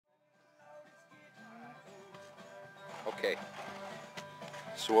Okay,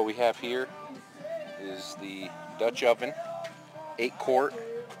 so what we have here is the Dutch oven, 8 quart,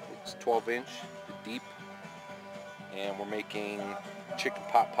 it's 12 inch, deep, and we're making chicken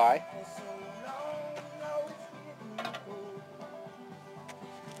pot pie.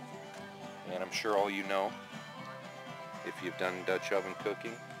 And I'm sure all you know, if you've done Dutch oven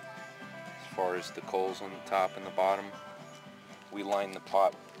cooking, as far as the coals on the top and the bottom, we line the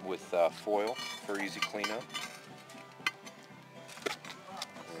pot with foil for easy cleanup.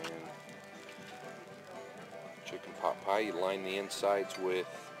 And chicken pot pie, you line the insides with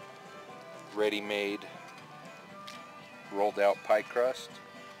ready-made rolled out pie crust.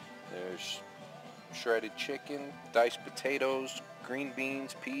 There's shredded chicken, diced potatoes, green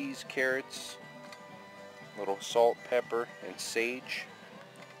beans, peas, carrots, little salt, pepper, and sage.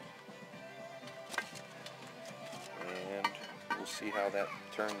 And we'll see how that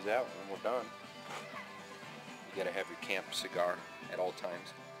turns out when we're done. You gotta have your camp cigar at all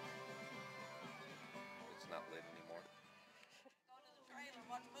times. It's not lit anymore.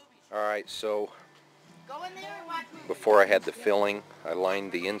 Alright, so before I had the filling, I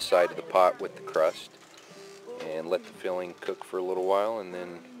lined the inside of the pot with the crust and let the filling cook for a little while, and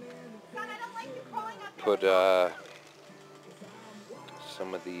then put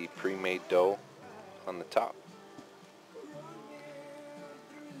some of the pre-made dough on the top.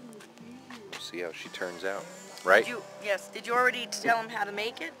 We'll see how she turns out, right? Did you already tell them how to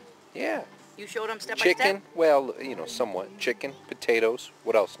make it? Yeah. You showed them step by step? Chicken, well, you know, somewhat. Chicken, potatoes,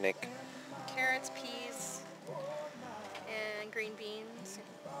 what else, Nick? Carrots, peas, and green beans,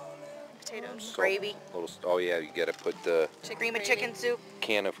 potatoes. Salt, Gravy. oh yeah, you gotta put the Cream of chicken soup.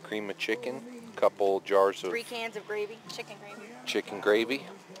 can of cream of chicken, couple jars of 3 cans of gravy. Chicken gravy.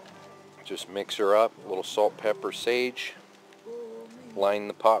 Just mix her up, a little salt, pepper, sage. Line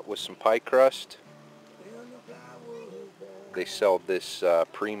the pot with some pie crust. They sell this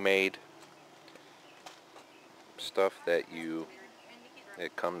pre-made stuff that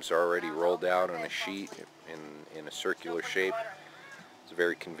it comes already rolled out on a sheet in a circular shape. It's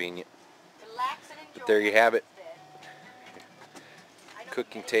very convenient. But there you have it.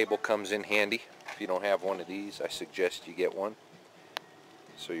 Cooking table comes in handy. If you don't have one of these, I suggest you get one,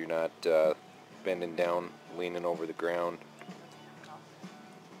 so you're not bending down, leaning over the ground.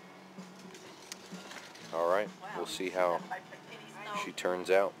 Alright, we'll see how she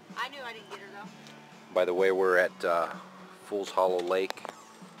turns out. I knew I didn't get her though. By the way, we're at Fool's Hollow Lake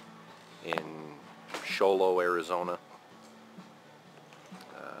in Sholo, Arizona.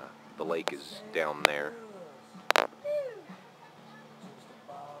 The lake is down there.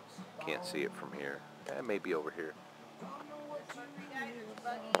 Can't see it from here. Maybe over here.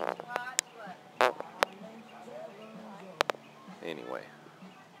 Anyway,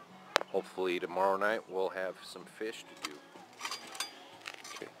 hopefully tomorrow night we'll have some fish to do.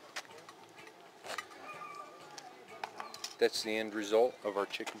 Okay. That's the end result of our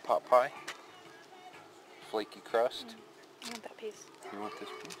chicken pot pie. Flaky crust. I want that piece. You want this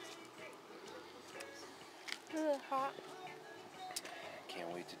piece? Hot.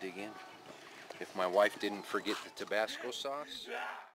 Can't wait to dig in. If my wife didn't forget the Tabasco sauce.